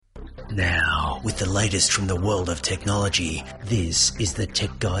Now, with the latest from the world of technology, this is the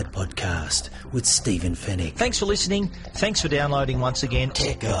Tech Guide Podcast with Stephen Fennick. Thanks for listening. Thanks for downloading once again.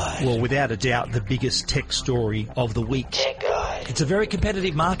 Tech Guide. Well, without a doubt, the biggest tech story of the week. Tech Guide. It's a very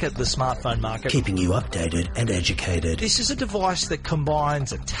competitive market, the smartphone market. Keeping you updated and educated. This is a device that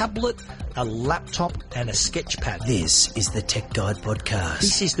combines a tablet, a laptop, and a sketchpad. This is the Tech Guide Podcast.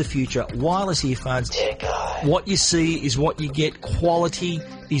 This is the future. Wireless earphones. Tech Guide. What you see is what you get. Quality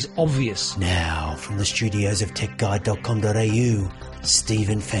is obvious. Now, from the studios of techguide.com.au,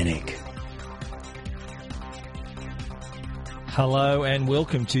 Stephen Fennick. Hello and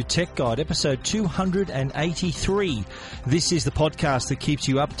welcome to Tech Guide, episode 283. This is the podcast that keeps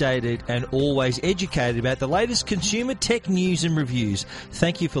you updated and always educated about the latest consumer tech news and reviews.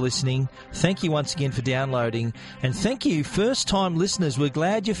 Thank you for listening. Thank you once again for downloading. And thank you, first-time listeners. We're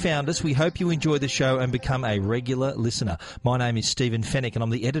glad you found us. We hope you enjoy the show and become a regular listener. My name is Stephen Fennick and I'm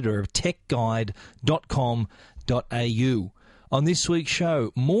the editor of techguide.com.au. On this week's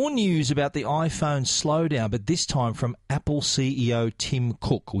show, more news about the iPhone slowdown, but this time from Apple CEO Tim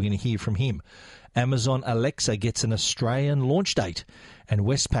Cook. We're going to hear from him. Amazon Alexa gets an Australian launch date, and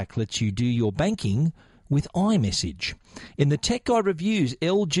Westpac lets you do your banking with iMessage. In the Tech Guide reviews,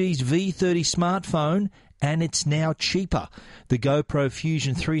 LG's V30 smartphone, and it's now cheaper. The GoPro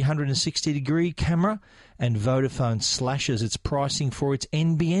Fusion 360-degree camera, and Vodafone slashes its pricing for its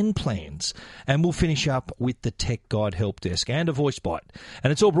NBN plans. And we'll finish up with the Tech Guide Help Desk and a voice bite.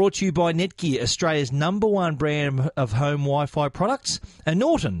 And it's all brought to you by Netgear, Australia's #1 brand of home Wi-Fi products, and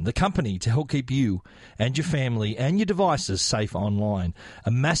Norton, the company to help keep you and your family and your devices safe online.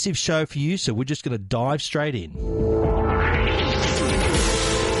 A massive show for you, so we're just going to dive straight in.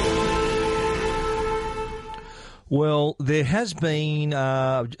 Well, there has been,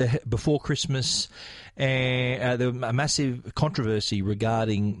 before Christmas, a massive controversy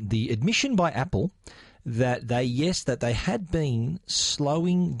regarding the admission by Apple that they had been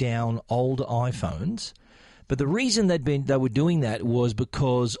slowing down older iPhones. But the reason they were doing that was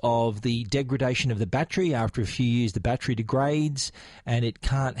because of the degradation of the battery. After a few years, the battery degrades and it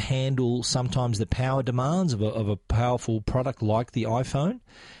can't handle sometimes the power demands of a powerful product like the iPhone.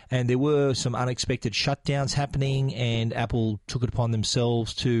 And there were some unexpected shutdowns happening, and Apple took it upon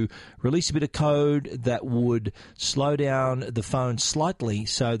themselves to release a bit of code that would slow down the phone slightly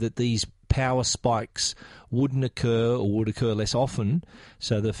so that these power spikes wouldn't occur or would occur less often,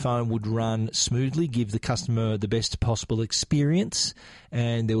 so the phone would run smoothly, give the customer the best possible experience,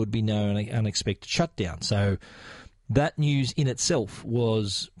 and there would be no unexpected shutdown. So that news in itself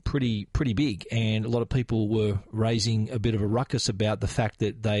was pretty big, and a lot of people were raising a bit of a ruckus about the fact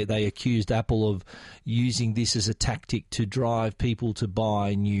that they accused Apple of using this as a tactic to drive people to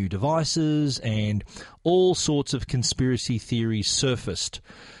buy new devices, and all sorts of conspiracy theories surfaced.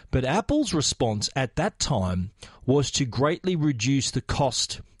 But Apple's response at that time was to greatly reduce the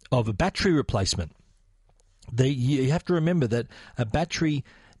cost of a battery replacement. You have to remember that a battery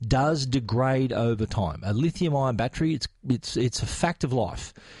does degrade over time. A lithium-ion battery, it's a fact of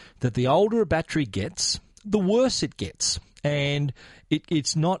life that the older a battery gets, the worse it gets. And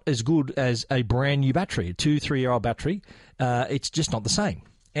it's not as good as a brand new battery, a 2-3-year-old battery. It's just not the same.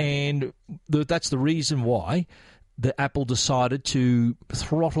 And that's the reason why the Apple decided to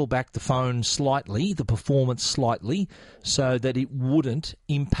throttle back the phone slightly, the performance slightly, so that it wouldn't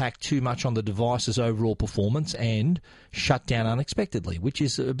impact too much on the device's overall performance and shut down unexpectedly, which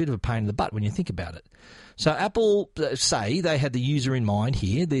is a bit of a pain in the butt when you think about it. So Apple say they had the user in mind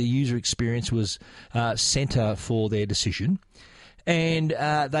here. Their user experience was centre for their decision. And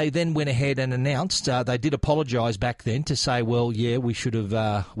they then went ahead and announced they did apologise back then to say, well, yeah, we should have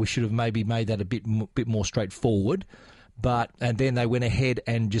maybe made that a bit more straightforward. And then they went ahead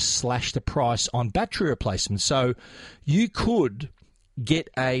and just slashed the price on battery replacement. So you could get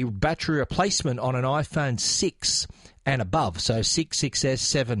a battery replacement on an iPhone 6 and above, so 6, 6S,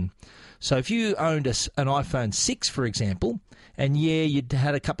 7. So if you owned an iPhone 6, for example, and yeah, you'd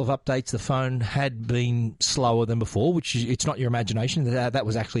had a couple of updates, the phone had been slower than before, which it's not your imagination, that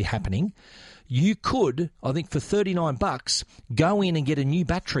was actually happening. You could, I think for $39, go in and get a new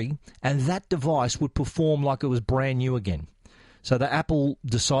battery, and that device would perform like it was brand new again. So the Apple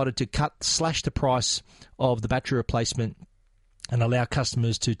decided to slash the price of the battery replacement and allow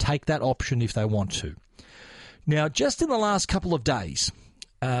customers to take that option if they want to. Now, just in the last couple of days,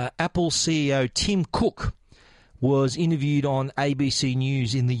 Apple CEO Tim Cook was interviewed on ABC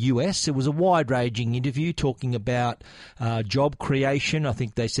News in the US. It was a wide-ranging interview talking about job creation. I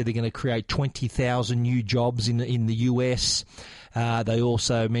think they said they're going to create 20,000 new jobs in the US. They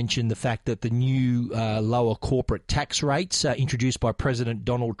also mentioned the fact that the new lower corporate tax rates introduced by President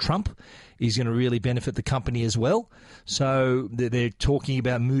Donald Trump is going to really benefit the company as well. So they're talking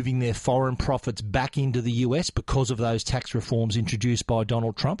about moving their foreign profits back into the US because of those tax reforms introduced by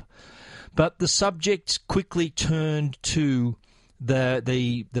Donald Trump. But the subject quickly turned to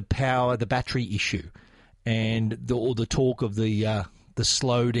the power, the battery issue, and the talk of the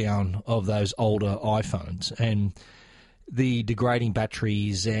slowdown of those older iPhones and the degrading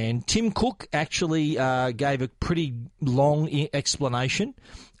batteries. And Tim Cook actually gave a pretty long explanation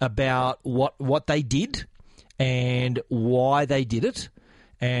about what they did and why they did it,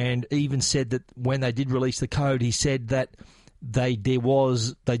 and even said that when they did release the code, he said that they did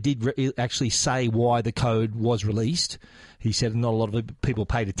actually say why the code was released. He said not a lot of people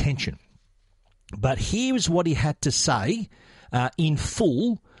paid attention. But here's what he had to say in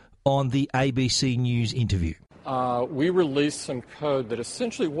full on the ABC News interview. We released some code that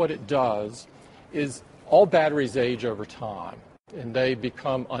essentially what it does is all batteries age over time, and they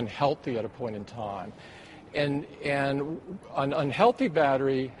become unhealthy at a point in time. And an unhealthy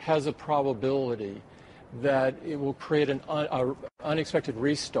battery has a probability that it will create an unexpected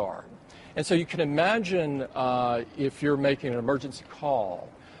restart. And so you can imagine if you're making an emergency call,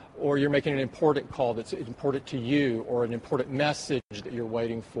 or you're making an important call that's important to you, or an important message that you're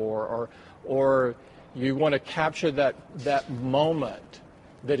waiting for, or you want to capture that moment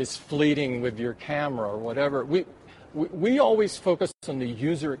that is fleeting with your camera or whatever. We always focus on the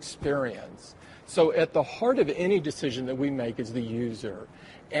user experience. So at the heart of any decision that we make is the user.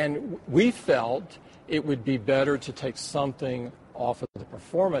 And we felt it would be better to take something off of the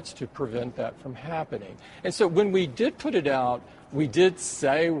performance to prevent that from happening. And so when we did put it out, we did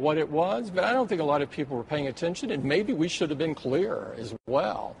say what it was, but I don't think a lot of people were paying attention, and maybe we should have been clearer as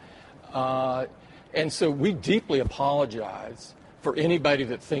well. And so we deeply apologize for anybody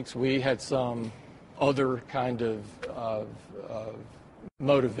that thinks we had some other kind of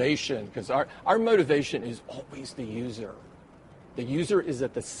motivation, because our motivation is always the user. The user is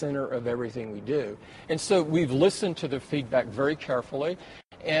at the center of everything we do. And so we've listened to the feedback very carefully.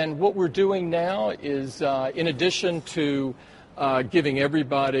 And what we're doing now is, in addition to giving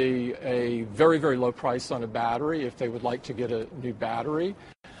everybody a very, very low price on a battery if they would like to get a new battery,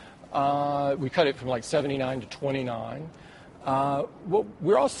 we cut it from like $79 to $29.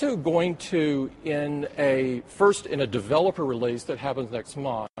 We're also going to, in a developer release that happens next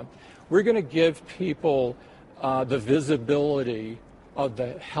month, we're going to give people the visibility of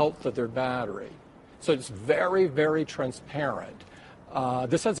the health of their battery. So it's very, very transparent.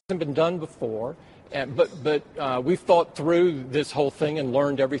 This hasn't been done before, but we've thought through this whole thing and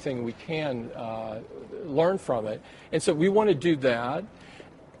learned everything we can learn from it. And so we want to do that.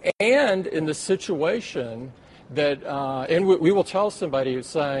 And in the situation that, and we will tell somebody who's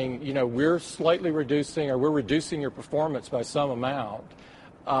saying, you know, we're slightly reducing, or we're reducing your performance by some amount,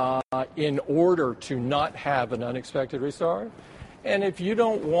 in order to not have an unexpected restart. And if you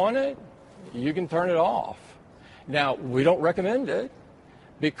don't want it, you can turn it off. Now, we don't recommend it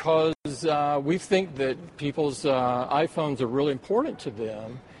because we think that people's iPhones are really important to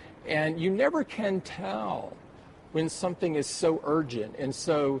them, and you never can tell when something is so urgent. And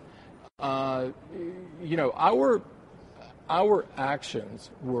so, you know, our actions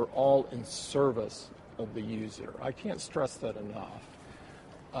were all in service of the user. I can't stress that enough.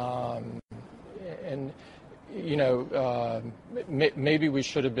 And, you know, maybe we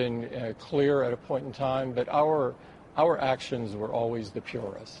should have been clear at a point in time, but our actions were always the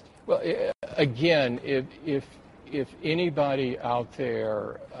purest. Well, again, if anybody out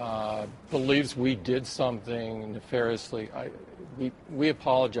there believes we did something nefariously, we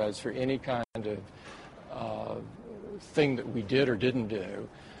apologize for any kind of thing that we did or didn't do.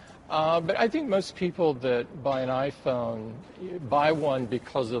 But I think most people that buy an iPhone buy one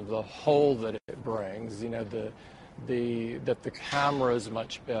because of the whole that it brings. You know, that the camera is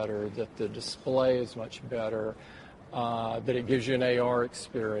much better, that the display is much better, that it gives you an AR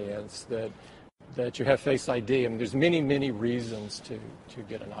experience, that you have Face ID. I mean, there's many, many reasons to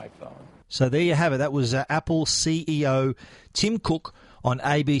get an iPhone. So there you have it. That was Apple CEO Tim Cook on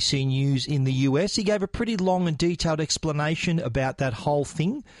ABC News in the US. He gave a pretty long and detailed explanation about that whole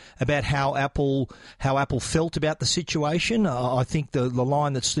thing, about how Apple felt about the situation. I think the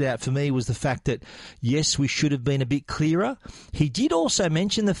line that stood out for me was the fact that, yes, we should have been a bit clearer. He did also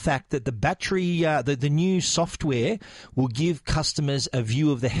mention the fact that the battery, the new software will give customers a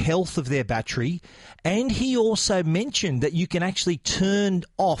view of the health of their battery, and he also mentioned that you can actually turn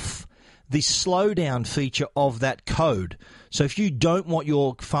off the slowdown feature of that code. So if you don't want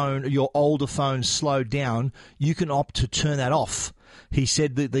your older phone slowed down, you can opt to turn that off. He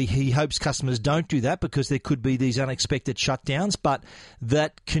said that he hopes customers don't do that because there could be these unexpected shutdowns, but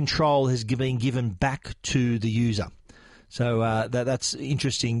that control has been given back to the user. So that's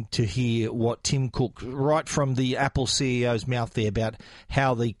interesting to hear what Tim Cook, right from the Apple CEO's mouth there, about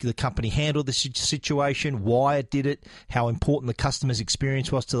how the company handled the situation, why it did it, how important the customer's experience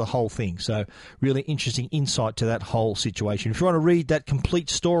was to the whole thing. So really interesting insight to that whole situation. If you want to read that complete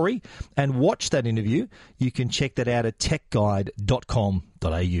story and watch that interview, you can check that out at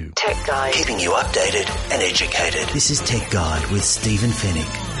techguide.com.au. Tech Guide, keeping you updated and educated. This is Tech Guide with Stephen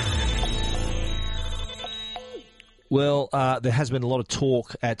Fennick. Well, there has been a lot of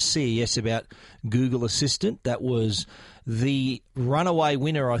talk at CES about Google Assistant. That was the runaway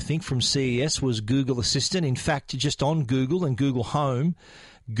winner, I think, from CES was Google Assistant. In fact, just on Google and Google Home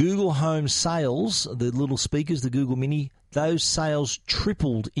sales, the little speakers, the Google Mini, those sales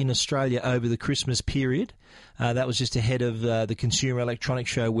tripled in Australia over the Christmas period. That was just ahead of the Consumer Electronics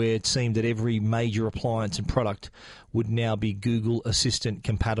Show, where it seemed that every major appliance and product would now be Google Assistant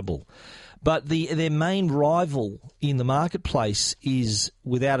compatible. But their main rival in the marketplace is,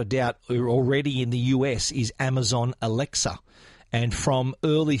 without a doubt, already in the US, is Amazon Alexa. And from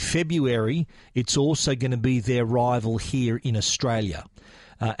early February, it's also going to be their rival here in Australia.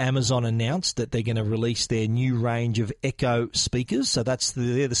 Amazon announced that they're going to release their new range of Echo speakers. So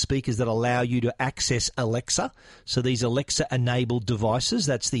they're the speakers that allow you to access Alexa. So these Alexa-enabled devices,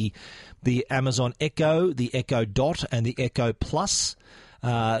 that's the Amazon Echo, the Echo Dot, and the Echo Plus.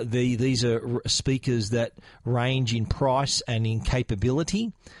 These are speakers that range in price and in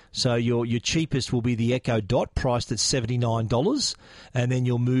capability. So your cheapest will be the Echo Dot, priced at $79, and then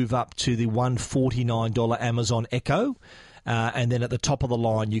you'll move up to the $149 Amazon Echo. And then at the top of the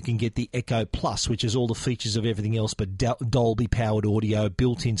line, you can get the Echo Plus, which is all the features of everything else, but Dolby-powered audio,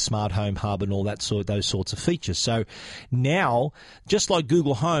 built-in smart home hub, and all those sorts of features. So now, just like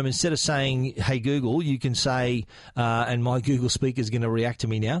Google Home, instead of saying, "Hey Google," you can say, and my Google speaker is going to react to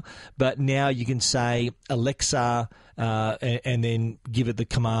me now, but now you can say, "Alexa," and then give it the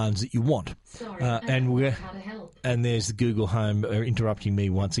commands that you want. Sorry, and how to help. And there's the Google Home interrupting me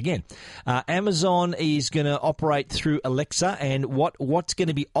once again. Amazon is going to operate through Alexa, and what's going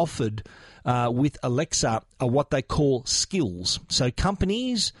to be offered with Alexa are what they call skills. So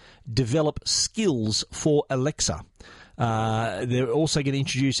companies develop skills for Alexa. They're also going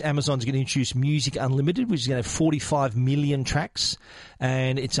to Amazon's going to introduce Music Unlimited, which is going to have 45 million tracks,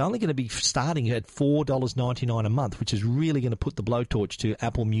 and it's only going to be starting at $4.99 a month, which is really going to put the blowtorch to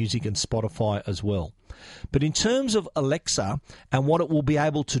Apple Music and Spotify as well. But in terms of Alexa and what it will be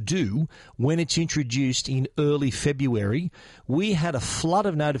able to do when it's introduced in early February, we had a flood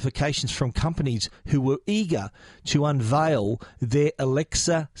of notifications from companies who were eager to unveil their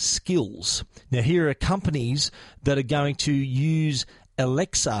Alexa skills. Now, here are companies that are going to use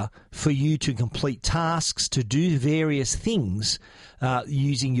Alexa for you to complete tasks, to do various things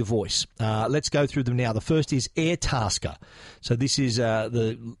using your voice. Let's go through them now. The first is AirTasker. So this is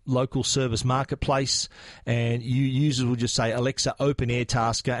the local service marketplace, and users will just say, "Alexa, open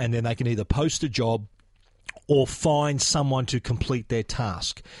AirTasker," and then they can either post a job or find someone to complete their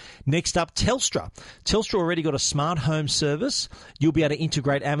task. Next up, Telstra. Telstra already got a smart home service. You'll be able to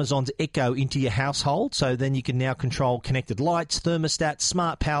integrate Amazon's Echo into your household, so then you can now control connected lights, thermostats,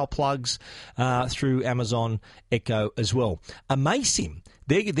 smart power plugs through Amazon Echo as well. Amaysim.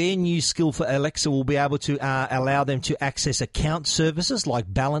 Their new skill for Alexa will be able to allow them to access account services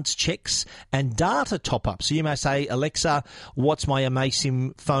like balance checks and data top-ups. So you may say, "Alexa, what's my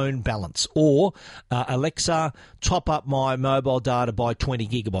Amaysim phone balance?" Or, "Alexa, top up my mobile data by 20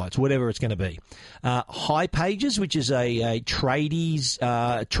 gigabytes," whatever it's going to be. High Pages, which is a tradies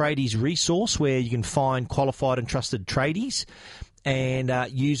resource where you can find qualified and trusted tradies. And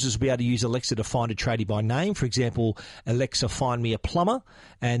users will be able to use Alexa to find a tradie by name. For example, "Alexa, find me a plumber,"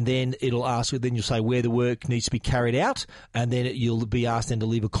 and then it'll ask. Then you'll say where the work needs to be carried out, and then you'll be asked then to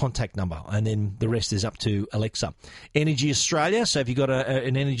leave a contact number, and then the rest is up to Alexa. Energy Australia. So if you've got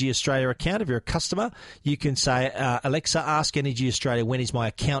an Energy Australia account, if you're a customer, you can say, "Alexa, ask Energy Australia when is my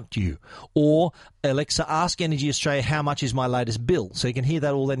account due," or Alexa, ask Energy Australia how much is my latest bill, so you can hear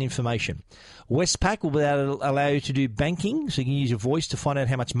all that information. Westpac will allow you to do banking, so you can use your voice to find out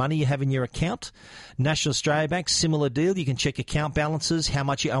how much money you have in your account. National Australia Bank, similar deal. You can check account balances, how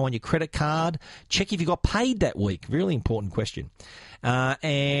much you owe on your credit card, check if you got paid that week. Really important question.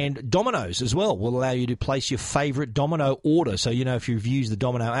 And Domino's as well will allow you to place your favourite Domino order. So, you know, if you've used the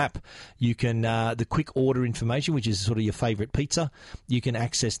Domino app, you can, the quick order information, which is sort of your favourite pizza, you can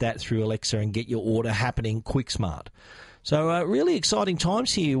access that through Alexa and get your order happening quick smart. So really exciting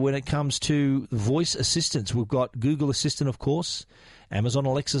times here when it comes to voice assistants. We've got Google Assistant, of course. Amazon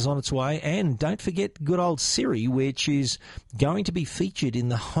Alexa's on its way. And don't forget good old Siri, which is going to be featured in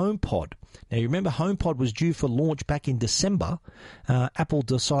the HomePod. Now, you remember HomePod was due for launch back in December. Apple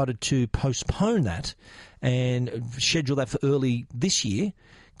decided to postpone that and schedule that for early this year.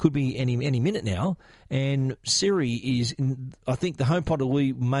 Could be any minute now. And Siri is, I think the HomePod will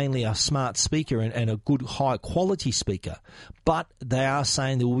be mainly a smart speaker and a good high-quality speaker. But they are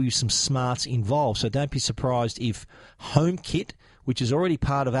saying there will be some smarts involved. So don't be surprised if HomeKit, which is already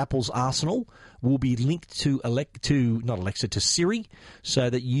part of Apple's arsenal, will be linked to Siri, so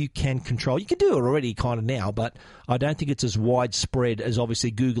that you can control. You can do it already kind of now, but I don't think it's as widespread as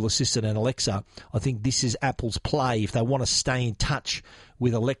obviously Google Assistant and Alexa. I think this is Apple's play. If they want to stay in touch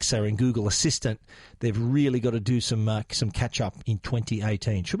with Alexa and Google Assistant, they've really got to do some catch-up in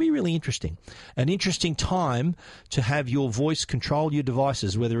 2018. Should be really interesting. An interesting time to have your voice control your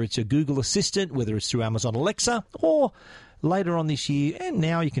devices, whether it's a Google Assistant, whether it's through Amazon Alexa, or later on this year, and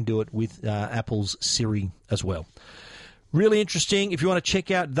now you can do it with Apple's Siri as well. Really interesting. If you want to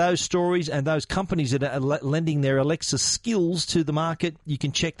check out those stories and those companies that are lending their Alexa skills to the market, you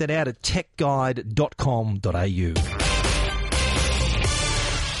can check that out at techguide.com.au.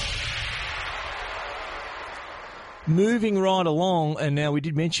 Moving right along, and now we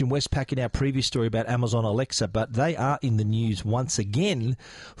did mention Westpac in our previous story about Amazon Alexa, but they are in the news once again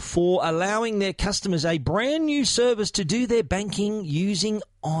for allowing their customers a brand new service to do their banking using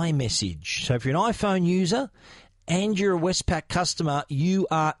iMessage. So if you're an iPhone user and you're a Westpac customer, you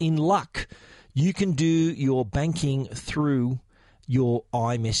are in luck. You can do your banking through your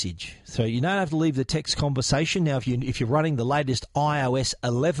iMessage. So you don't have to leave the text conversation. Now, if you're running the latest iOS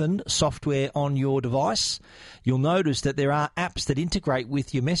 11 software on your device, you'll notice that there are apps that integrate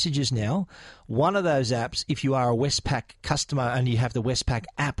with your messages now. One of those apps, if you are a Westpac customer and you have the Westpac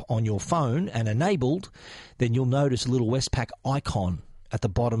app on your phone and enabled, then you'll notice a little Westpac icon at the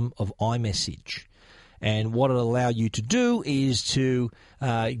bottom of iMessage. And what it'll allow you to do is to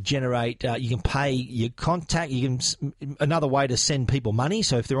generate, you can pay your contact, another way to send people money.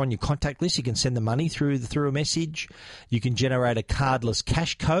 So if they're on your contact list, you can send them money through a message. You can generate a cardless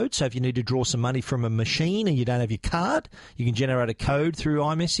cash code. So if you need to draw some money from a machine and you don't have your card, you can generate a code through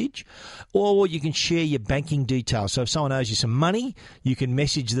iMessage. Or you can share your banking details. So if someone owes you some money, you can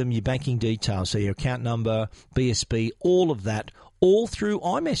message them your banking details. So your account number, BSB, all of that, all through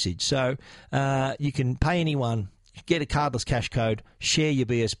iMessage. So you can pay anyone, get a cardless cash code, share your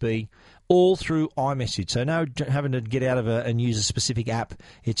BSB, all through iMessage. So no having to get out of and use a specific app.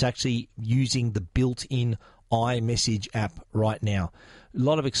 It's actually using the built-in iMessage app right now. A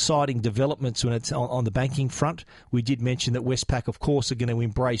lot of exciting developments when it's on the banking front. We did mention that Westpac, of course, are going to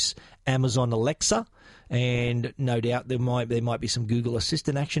embrace Amazon Alexa, and no doubt there might be some Google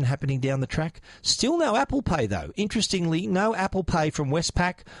Assistant action happening down the track. Still no Apple Pay, though. Interestingly, no Apple Pay from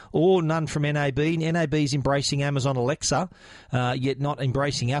Westpac or none from NAB. NAB is embracing Amazon Alexa, yet not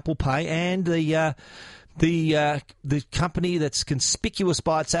embracing Apple Pay, and the company that's conspicuous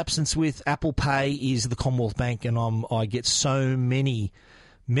by its absence with Apple Pay is the Commonwealth Bank, and I get so many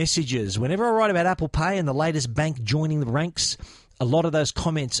messages whenever I write about Apple Pay and the latest bank joining the ranks. A lot of those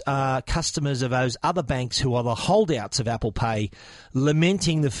comments are customers of those other banks who are the holdouts of Apple Pay,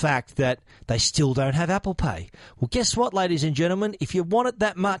 lamenting the fact that they still don't have Apple Pay. Well, guess what, ladies and gentlemen? If you want it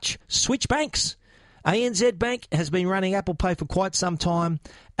that much, switch banks. ANZ Bank has been running Apple Pay for quite some time,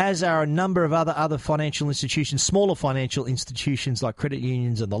 as are a number of other financial institutions, smaller financial institutions like credit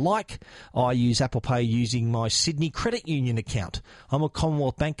unions and the like. I use Apple Pay using my Sydney Credit Union account. I'm a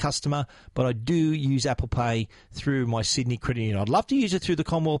Commonwealth Bank customer, but I do use Apple Pay through my Sydney Credit Union. I'd love to use it through the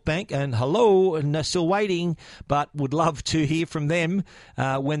Commonwealth Bank, and they're still waiting, but would love to hear from them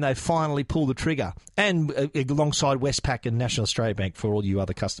when they finally pull the trigger. And alongside Westpac and National Australia Bank for all you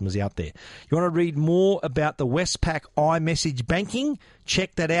other customers out there. You want to read more about the Westpac iMessage banking?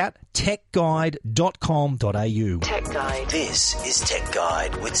 Check that out, techguide.com.au. Tech Guide. This is Tech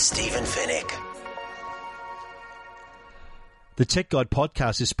Guide with Stephen Fennick. The Tech Guide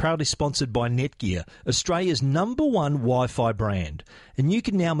podcast is proudly sponsored by Netgear, Australia's #1 Wi-Fi brand. And you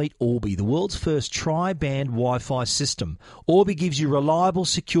can now meet Orbi, the world's first tri-band Wi-Fi system. Orbi gives you reliable,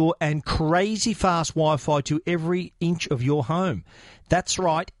 secure and crazy fast Wi-Fi to every inch of your home. That's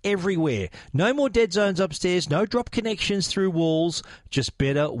right, everywhere. No more dead zones upstairs, no drop connections through walls, just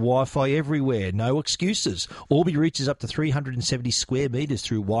better Wi-Fi everywhere. No excuses. Orbi reaches up to 370 square metres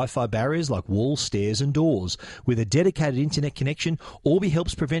through Wi-Fi barriers like walls, stairs and doors. With a dedicated internet connection, Orbi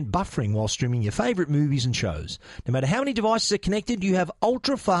helps prevent buffering while streaming your favourite movies and shows. No matter how many devices are connected, you have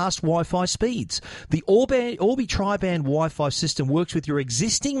ultra-fast Wi-Fi speeds. The Orbi tri-band Wi-Fi system works with your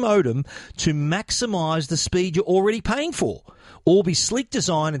existing modem to maximise the speed you're already paying for. Orbi's sleek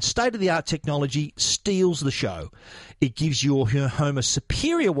design and state-of-the-art technology steals the show. It gives your home a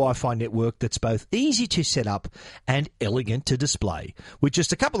superior Wi-Fi network that's both easy to set up and elegant to display. With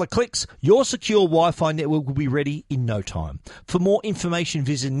just a couple of clicks, your secure Wi-Fi network will be ready in no time. For more information,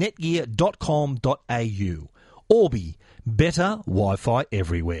 visit netgear.com.au. Orbi, better Wi-Fi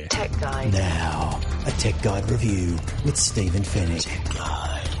everywhere. Tech Guide. Now, a Tech Guide review with Stephen Fennick. Tech Guide.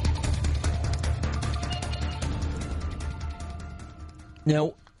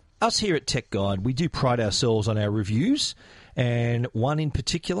 Now, us here at Tech Guide, we do pride ourselves on our reviews, and one in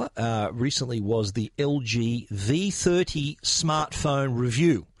particular recently was the LG V30 smartphone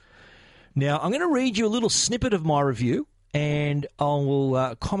review. Now, I'm going to read you a little snippet of my review, and I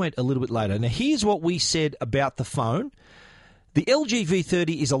will comment a little bit later. Now, here's what we said about the phone. The LG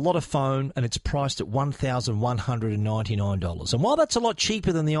V30 is a lot of phone, and it's priced at $1,199. And while that's a lot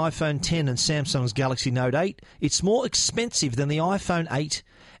cheaper than the iPhone X and Samsung's Galaxy Note 8, it's more expensive than the iPhone 8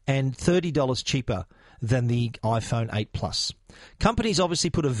 and $30 cheaper than the iPhone 8 Plus. Companies obviously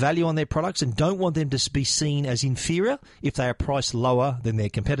put a value on their products and don't want them to be seen as inferior if they are priced lower than their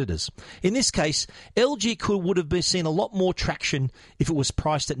competitors. In this case, LG would have seen a lot more traction if it was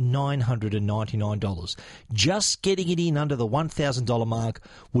priced at $999. Just getting it in under the $1,000 mark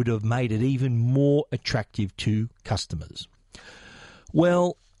would have made it even more attractive to customers.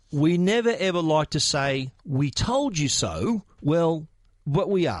 Well, we never ever like to say, we told you so. Well, but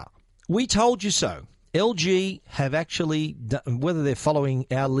we are. We told you so. LG have actually, whether they're following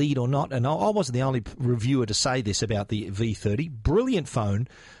our lead or not, and I wasn't the only reviewer to say this about the V30, brilliant phone,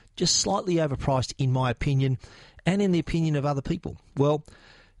 just slightly overpriced in my opinion and in the opinion of other people. Well,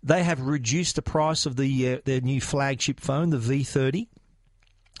 they have reduced the price of their new flagship phone, the V30.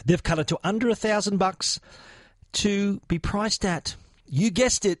 They've cut it to under $1,000 to be priced at, you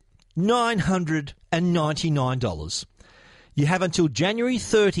guessed it, $999. You have until January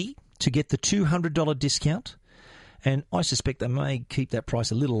 30 to get the $200 discount, and I suspect they may keep that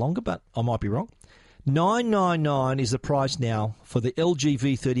price a little longer, but I might be wrong. $999 is the price now for the LG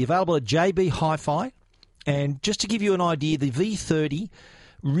V30, available at JB Hi-Fi. And just to give you an idea, the V30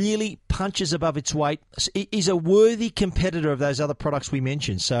 really punches above its weight. It is a worthy competitor of those other products we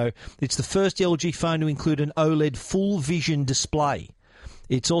mentioned. So it's the first LG phone to include an OLED full vision display.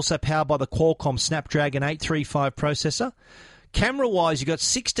 It's also powered by the Qualcomm Snapdragon 835 processor. Camera-wise, you've got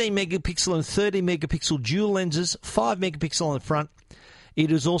 16 megapixel and 30 megapixel dual lenses, 5 megapixel on the front. It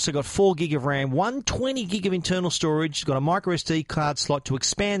has also got 4 gig of RAM, 120 gig of internal storage. It's got a micro SD card slot to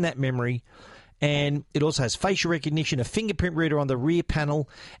expand that memory. And it also has facial recognition, a fingerprint reader on the rear panel.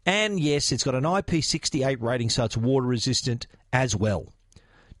 And yes, it's got an IP68 rating, so it's water resistant as well.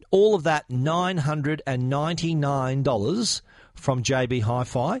 All of that $999 from JB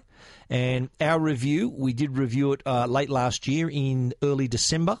Hi-Fi. And our review, we did review it late last year in early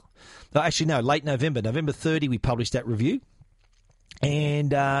December. Actually, no, late November. November 30, we published that review.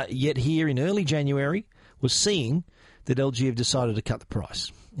 And yet here in early January, we're seeing that LG have decided to cut the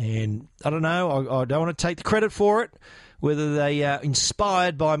price. And I don't know, I don't want to take the credit for it, whether they are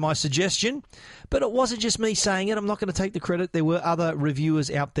inspired by my suggestion. But it wasn't just me saying it. I'm not going to take the credit. There were other reviewers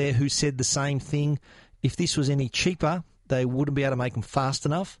out there who said the same thing. If this was any cheaper, they wouldn't be able to make them fast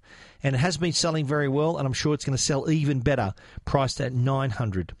enough. And it has been selling very well, and I'm sure it's going to sell even better, priced at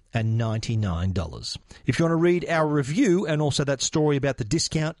 $999. If you want to read our review and also that story about the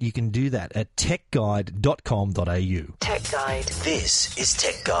discount, you can do that at techguide.com.au. Tech Guide. This is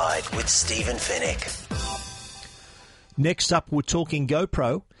Tech Guide with Stephen Fennick. Next up, we're talking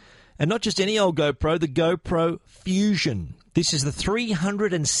GoPro. And not just any old GoPro, the GoPro Fusion. This is the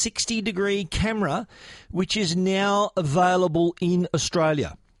 360-degree camera, which is now available in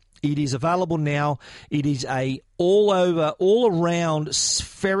Australia. It is available now. It is a all-around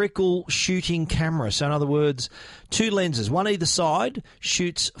spherical shooting camera. So in other words, 2 lenses, one either side,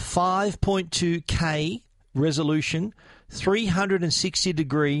 shoots 5.2K resolution,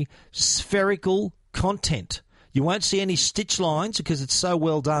 360-degree spherical content. You won't see any stitch lines because it's so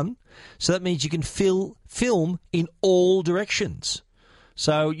well done. So that means you can film in all directions.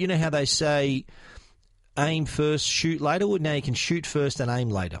 So you know how they say aim first, shoot later? Well, now you can shoot first and aim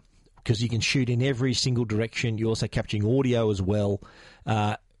later because you can shoot in every single direction. You're also capturing audio as well.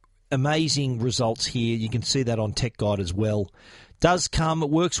 Amazing results here. You can see that on Tech Guide as well. Does come. It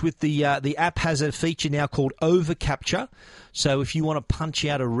works with the app has a feature now called over capture. So if you want to punch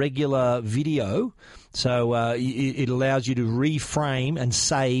out a regular video, so it allows you to reframe and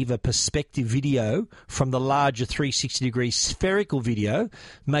save a perspective video from the larger 360-degree spherical video,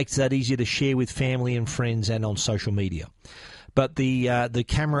 makes that easier to share with family and friends and on social media. But the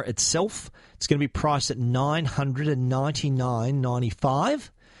camera itself, it's going to be priced at $999.95.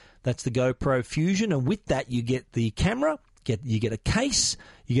 That's the GoPro Fusion, and with that you get the camera, you get a case,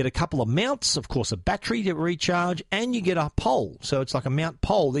 you get a couple of mounts, of course a battery to recharge, and you get a pole. So it's like a mount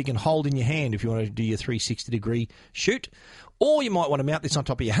pole that you can hold in your hand if you want to do your 360-degree shoot. Or you might want to mount this on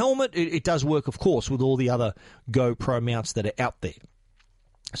top of your helmet. It does work, of course, with all the other GoPro mounts that are out there.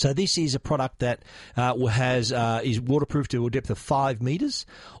 So this is a product that is waterproof to a depth of 5 meters.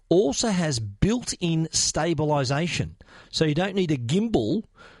 Also has built-in stabilization. So you don't need a gimbal.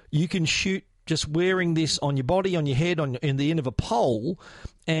 You can shoot just wearing this on your body, on your head, in the end of a pole,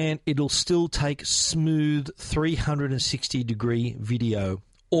 and it'll still take smooth 360-degree video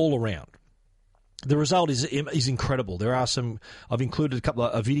all around. The result is incredible. There are some. I've included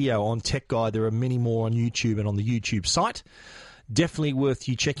a video on Tech Guide. There are many more on YouTube and on the YouTube site. Definitely worth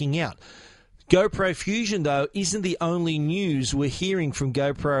you checking out. GoPro Fusion, though, isn't the only news we're hearing from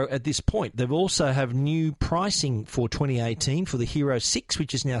GoPro at this point. They've also have new pricing for 2018 for the Hero 6,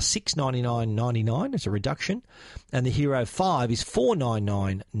 which is now $699.99. It's a reduction. And the Hero 5 is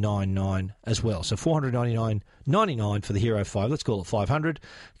 $499.99 as well. So $499.99 for the Hero 5. Let's call it $500.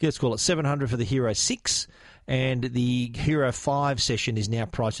 Let's call it $700 for the Hero 6. And the Hero 5 session is now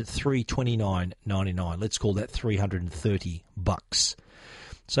priced at $329.99. Let's call that $330.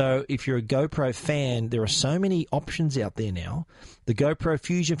 So if you're a GoPro fan, there are so many options out there now. The GoPro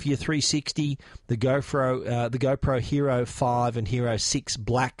Fusion for your 360, the GoPro Hero 5 and Hero 6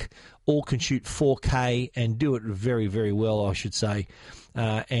 Black all can shoot 4K and do it very, very well, I should say.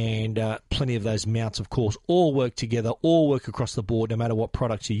 And plenty of those mounts, of course, all work together, all work across the board, no matter what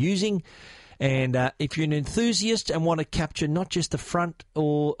products you're using. And if you're an enthusiast and want to capture not just the front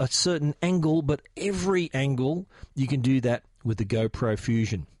or a certain angle, but every angle, you can do that with the GoPro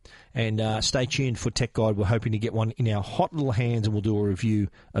Fusion. And stay tuned for Tech Guide. We're hoping to get one in our hot little hands, and we'll do a review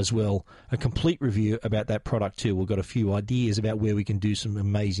as well, a complete review about that product too. We've got a few ideas about where we can do some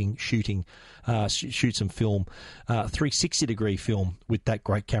amazing shooting, shoot some film, 360-degree film with that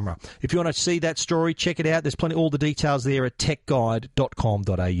great camera. If you want to see that story, check it out. There's all the details there at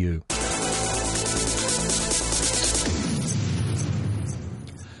techguide.com.au.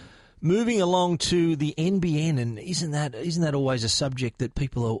 Moving along to the NBN, and isn't that always a subject that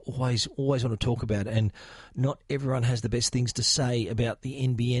people always want to talk about? And not everyone has the best things to say about the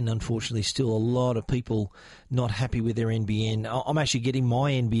NBN. Unfortunately, still a lot of people not happy with their NBN. I'm actually getting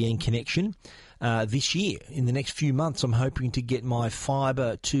my NBN connection this year. In the next few months, I'm hoping to get my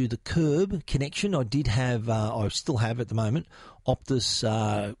fibre to the curb connection. I still have at the moment, Optus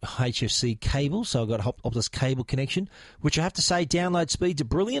HFC cable, so I've got Optus cable connection, which I have to say download speeds are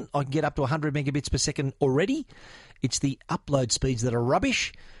brilliant. I can get up to 100 megabits per second already. It's the upload speeds that are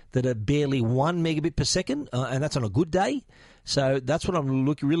rubbish, that are barely 1 megabit per second, and that's on a good day. So that's what I'm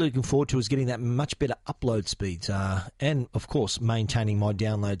really looking forward to, is getting that much better upload speeds and, of course, maintaining my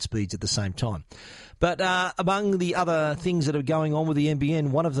download speeds at the same time. But among the other things that are going on with the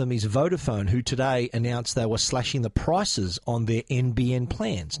NBN, one of them is Vodafone, who today announced they were slashing the prices on their NBN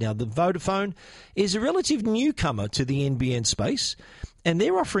plans. Now, the Vodafone is a relative newcomer to the NBN space, and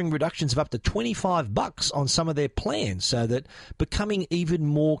they're offering reductions of up to $25 on some of their plans, so that becoming even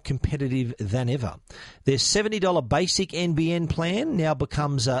more competitive than ever. Their $70 basic NBN plan now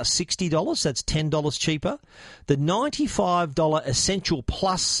becomes $60. That's $10 cheaper. The $95 Essential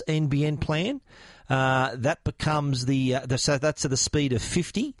Plus NBN plan, that becomes so that's at the speed of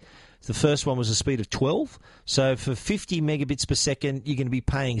 50. The first one was a speed of 12. So for 50 megabits per second, you're going to be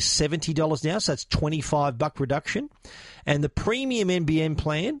paying $70 now. So that's $25 reduction. And the premium NBN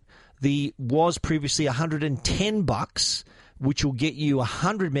plan, was previously $110, which will get you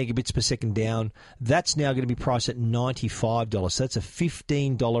 100 megabits per second down. That's now going to be priced at $95. So that's a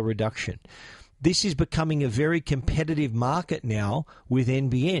 $15 reduction. This is becoming a very competitive market now with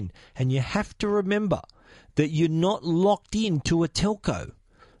NBN. And you have to remember that you're not locked into a telco.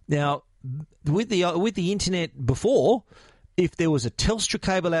 Now, with the internet before, if there was a Telstra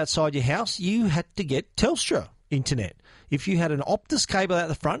cable outside your house, you had to get Telstra. internet. If you had an Optus cable out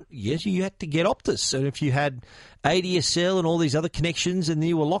the front, yes, you had to get Optus. And if you had ADSL and all these other connections and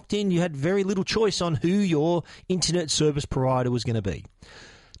you were locked in, you had very little choice on who your internet service provider was going to be.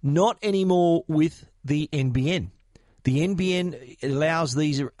 Not anymore with the NBN. The NBN allows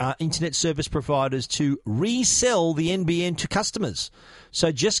these internet service providers to resell the NBN to customers.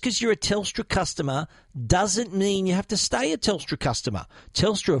 So just because you're a Telstra customer doesn't mean you have to stay a Telstra customer.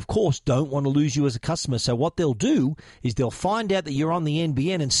 Telstra, of course, don't want to lose you as a customer. So what they'll do is they'll find out that you're on the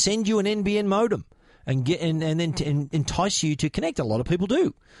NBN and send you an NBN modem and then entice you to connect. A lot of people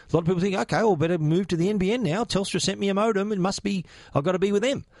do. A lot of people think, okay, well, better move to the NBN now. Telstra sent me a modem. It must be, I've got to be with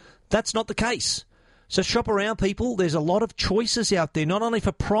them. That's not the case. So shop around, people. There's a lot of choices out there, not only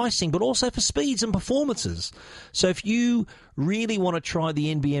for pricing, but also for speeds and performances. So if you really want to try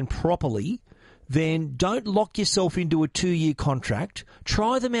the NBN properly, then don't lock yourself into a 2-year contract.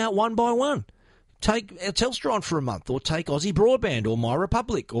 Try them out one by one. Take Telstra on for a month, or take Aussie Broadband or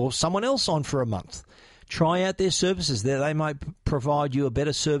MyRepublic or someone else on for a month. Try out their services. They might provide you a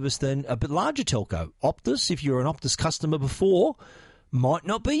better service than a bit larger telco. Optus, if you're an Optus customer before, might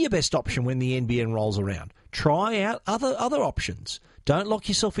not be your best option when the NBN rolls around. Try out other options. Don't lock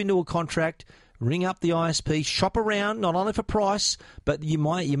yourself into a contract. Ring up the ISP. Shop around, not only for price, but you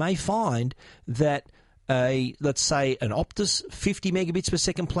may find that let's say an Optus 50 megabits per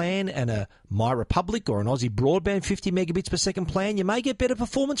second plan and a MyRepublic or an Aussie Broadband 50 megabits per second plan, you may get better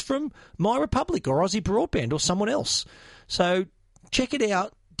performance from MyRepublic or Aussie Broadband or someone else. So check it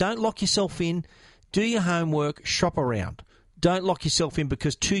out. Don't lock yourself in. Do your homework. Shop around. Don't lock yourself in,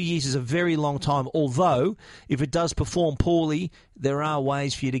 because 2 years is a very long time, although if it does perform poorly, there are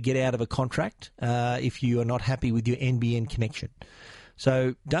ways for you to get out of a contract if you are not happy with your NBN connection.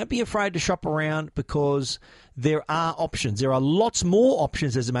 So don't be afraid to shop around, because there are options. There are lots more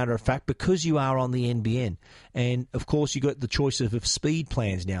options, as a matter of fact, because you are on the NBN. And, of course, you've got the choice of speed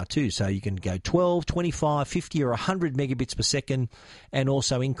plans now too. So you can go 12, 25, 50 or 100 megabits per second, and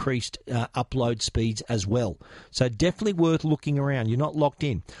also increased upload speeds as well. So definitely worth looking around. You're not locked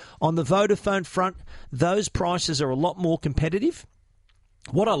in. On the Vodafone front, those prices are a lot more competitive.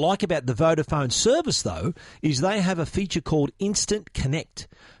 What I like about the Vodafone service, though, is they have a feature called Instant Connect.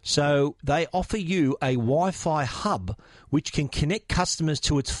 So they offer you a Wi-Fi hub which can connect customers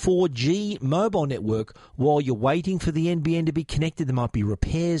to its 4G mobile network while you're waiting for the NBN to be connected. There might be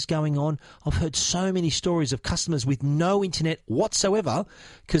repairs going on. I've heard so many stories of customers with no internet whatsoever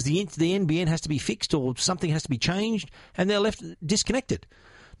because the NBN has to be fixed or something has to be changed, and they're left disconnected.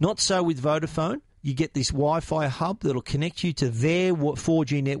 Not so with Vodafone. You get this Wi-Fi hub that'll connect you to their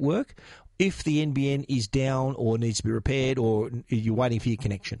 4G network if the NBN is down or needs to be repaired or you're waiting for your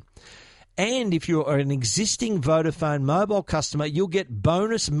connection. And if you're an existing Vodafone mobile customer, you'll get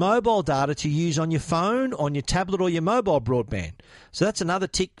bonus mobile data to use on your phone, on your tablet or your mobile broadband. So that's another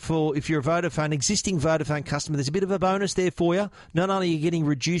tick for if you're a existing Vodafone customer. There's a bit of a bonus there for you. Not only are you getting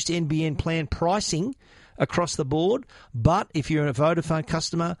reduced NBN plan pricing across the board, but if you're a Vodafone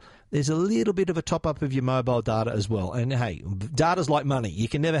customer, there's a little bit of a top-up of your mobile data as well. And, hey, data's like money. You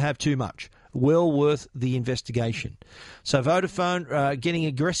can never have too much. Well worth the investigation. So Vodafone getting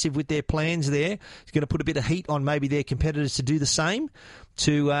aggressive with their plans there. It's going to put a bit of heat on maybe their competitors to do the same,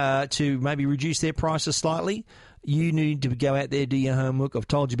 to maybe reduce their prices slightly. You need to go out there, do your homework. I've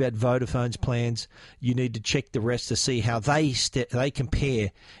told you about Vodafone's plans. You need to check the rest to see how they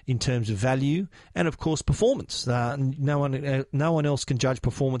compare in terms of value and, of course, performance. No one else can judge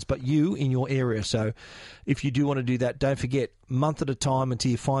performance but you in your area. So if you do want to do that, don't forget, month at a time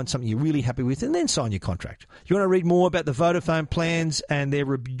until you find something you're really happy with, and then sign your contract. If you want to read more about the Vodafone plans and their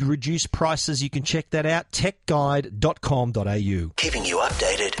reduced prices, you can check that out, techguide.com.au. Keeping you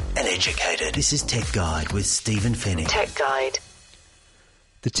updated and educated. This is Tech Guide with Stephen Fennick. Tech Guide.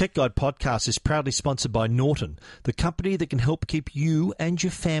 The Tech Guide podcast is proudly sponsored by Norton, the company that can help keep you and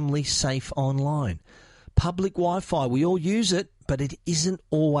your family safe online. Public Wi-Fi, we all use it, but it isn't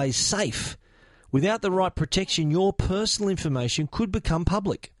always safe. Without the right protection, your personal information could become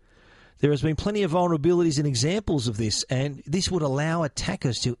public. There has been plenty of vulnerabilities and examples of this, and this would allow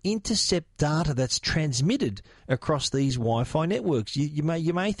attackers to intercept data that's transmitted across these Wi-Fi networks. You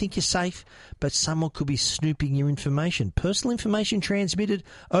may think you're safe, but someone could be snooping your information. Personal information transmitted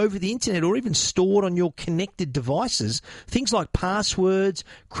over the internet or even stored on your connected devices, things like passwords,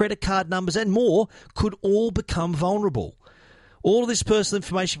 credit card numbers and more, could all become vulnerable. All of this personal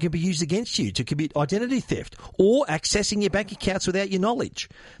information can be used against you to commit identity theft or accessing your bank accounts without your knowledge.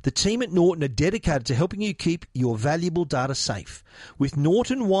 The team at Norton are dedicated to helping you keep your valuable data safe. With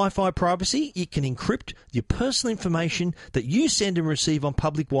Norton Wi-Fi Privacy, it can encrypt your personal information that you send and receive on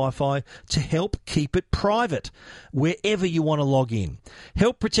public Wi-Fi to help keep it private wherever you want to log in.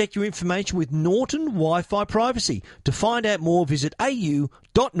 Help protect your information with Norton Wi-Fi Privacy. To find out more, visit au.norton.com.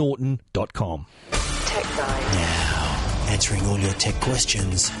 Tech Guide. Now, answering all your tech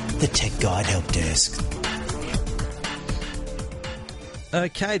questions, the Tech Guide Help Desk.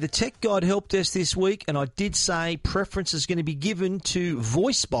 Okay, the Tech Guide Help Desk this week, and I did say preference is going to be given to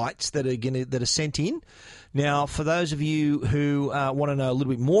voice bites that are sent in. Now, for those of you who want to know a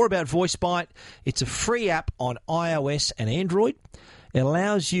little bit more about VoiceBite, it's a free app on iOS and Android. It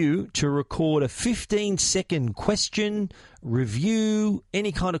allows you to record a 15-second question, review,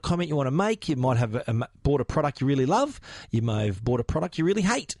 any kind of comment you want to make. You might have bought a product you really love. You may have bought a product you really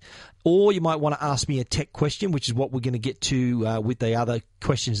hate. Or you might want to ask me a tech question, which is what we're going to get to with the other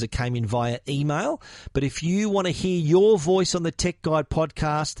questions that came in via email. But if you want to hear your voice on the Tech Guide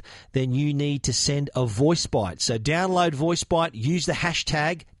podcast, then you need to send a voice bite. So download VoiceBite, use the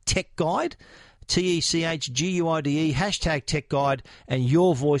hashtag TechGuide, TechGuide, hashtag TechGuide, and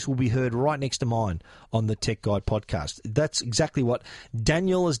your voice will be heard right next to mine on the Tech Guide podcast. That's exactly what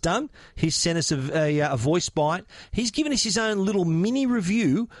Daniel has done. He's sent us a voice bite. He's given us his own little mini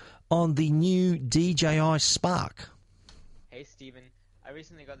review on the new DJI Spark. Hey Stephen, I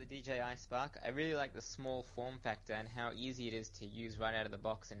recently got the DJI Spark. I really like the small form factor and how easy it is to use right out of the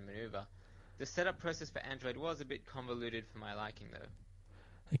box and maneuver. The setup process for Android was a bit convoluted for my liking though.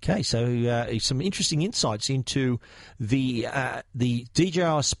 Okay, so some interesting insights into the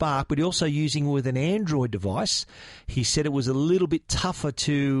DJI Spark, but also using with an Android device. He said it was a little bit tougher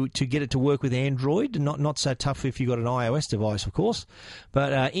to get it to work with Android, not so tough if you got an iOS device, of course.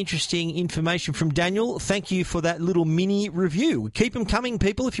 But interesting information from Daniel. Thank you for that little mini review. Keep them coming,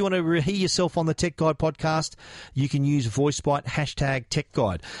 people. If you want to hear yourself on the Tech Guide podcast, you can use VoiceBite, hashtag Tech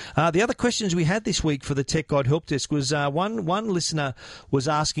Guide. The other questions we had this week for the Tech Guide Help Desk was one listener was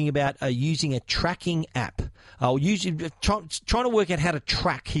asking about using a tracking app. Trying to work out how to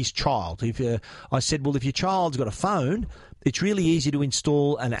track his child. I said, well, if your child's got a phone, it's really easy to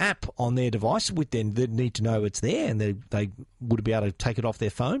install an app on their device. They need to know it's there, and they would be able to take it off their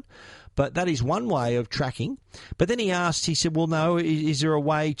phone. But that is one way of tracking. But then he said, well, no, is there a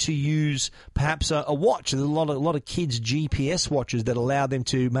way to use perhaps a watch? There's a lot of kids' GPS watches that allow them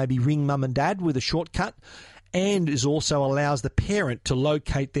to maybe ring mum and dad with a shortcut, and is also allows the parent to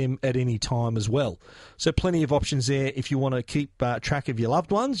locate them at any time as well. So plenty of options there if you want to keep track of your loved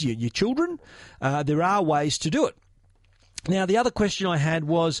ones, your children. There are ways to do it. Now, the other question I had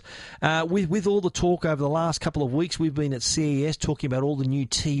was, with all the talk over the last couple of weeks, we've been at CES talking about all the new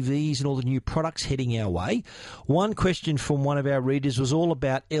TVs and all the new products heading our way. One question from one of our readers was all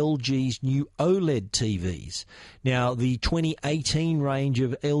about LG's new OLED TVs. Now, the 2018 range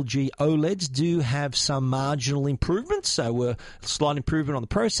of LG OLEDs do have some marginal improvements. So a slight improvement on the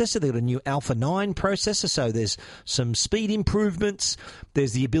processor. They've got a new Alpha 9 processor, so there's some speed improvements.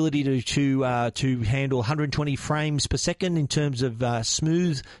 There's the ability to handle 120 frames per second in terms of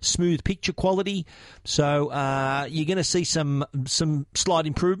smooth picture quality. So you're going to see some slight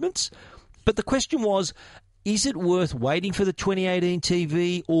improvements. But the question was, is it worth waiting for the 2018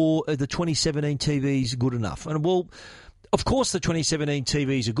 TV, or are the 2017 TVs good enough? And well, of course the 2017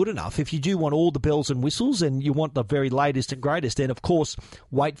 TVs are good enough. If you do want all the bells and whistles and you want the very latest and greatest, then of course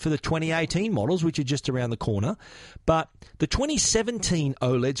wait for the 2018 models, which are just around the corner. But the 2017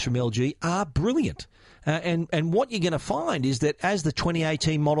 OLEDs from LG are brilliant. And what you're going to find is that as the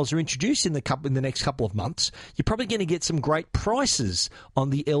 2018 models are introduced in the next couple of months, you're probably going to get some great prices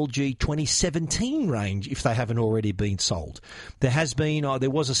on the LG 2017 range if they haven't already been sold. There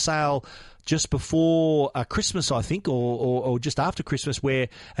was a sale just before Christmas, I think, or just after Christmas, where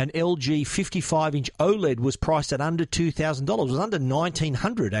an LG 55-inch OLED was priced at under $2,000. It was under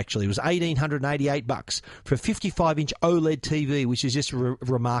 $1,900, actually. It was $1,888 for a 55-inch OLED TV, which is just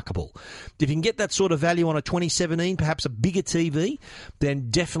remarkable. If you can get that sort of value on a 2017, perhaps a bigger TV, then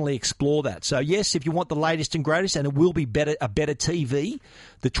definitely explore that. So, yes, if you want the latest and greatest, and it will be a better TV,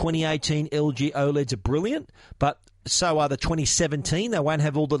 the 2018 LG OLEDs are brilliant, but so are the 2017. They won't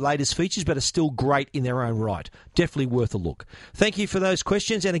have all the latest features, but are still great in their own right. Definitely worth a look. Thank you for those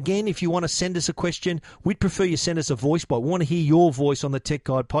questions. And again, if you want to send us a question, we'd prefer you send us a voice bite. We want to hear your voice on the Tech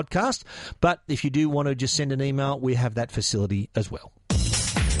Guide podcast. But if you do want to just send an email, we have that facility as well.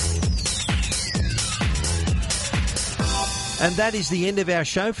 And that is the end of our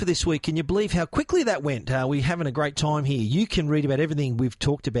show for this week. Can you believe how quickly that went? We're having a great time here. You can read about everything we've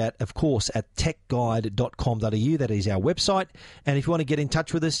talked about, of course, at techguide.com.au. That is our website. And if you want to get in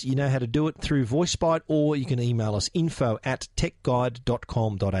touch with us, you know how to do it through VoiceBite, or you can email us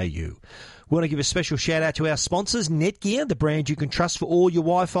info@techguide.com.au. We want to give a special shout out to our sponsors, Netgear, the brand you can trust for all your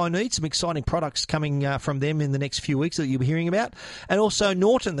Wi-Fi needs. Some exciting products coming from them in the next few weeks that you'll be hearing about. And also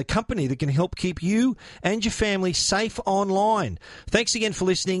Norton, the company that can help keep you and your family safe online. Thanks again for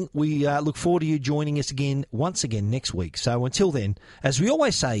listening. We look forward to you joining us once again next week. So until then, as we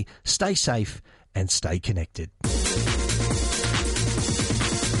always say, stay safe and stay connected.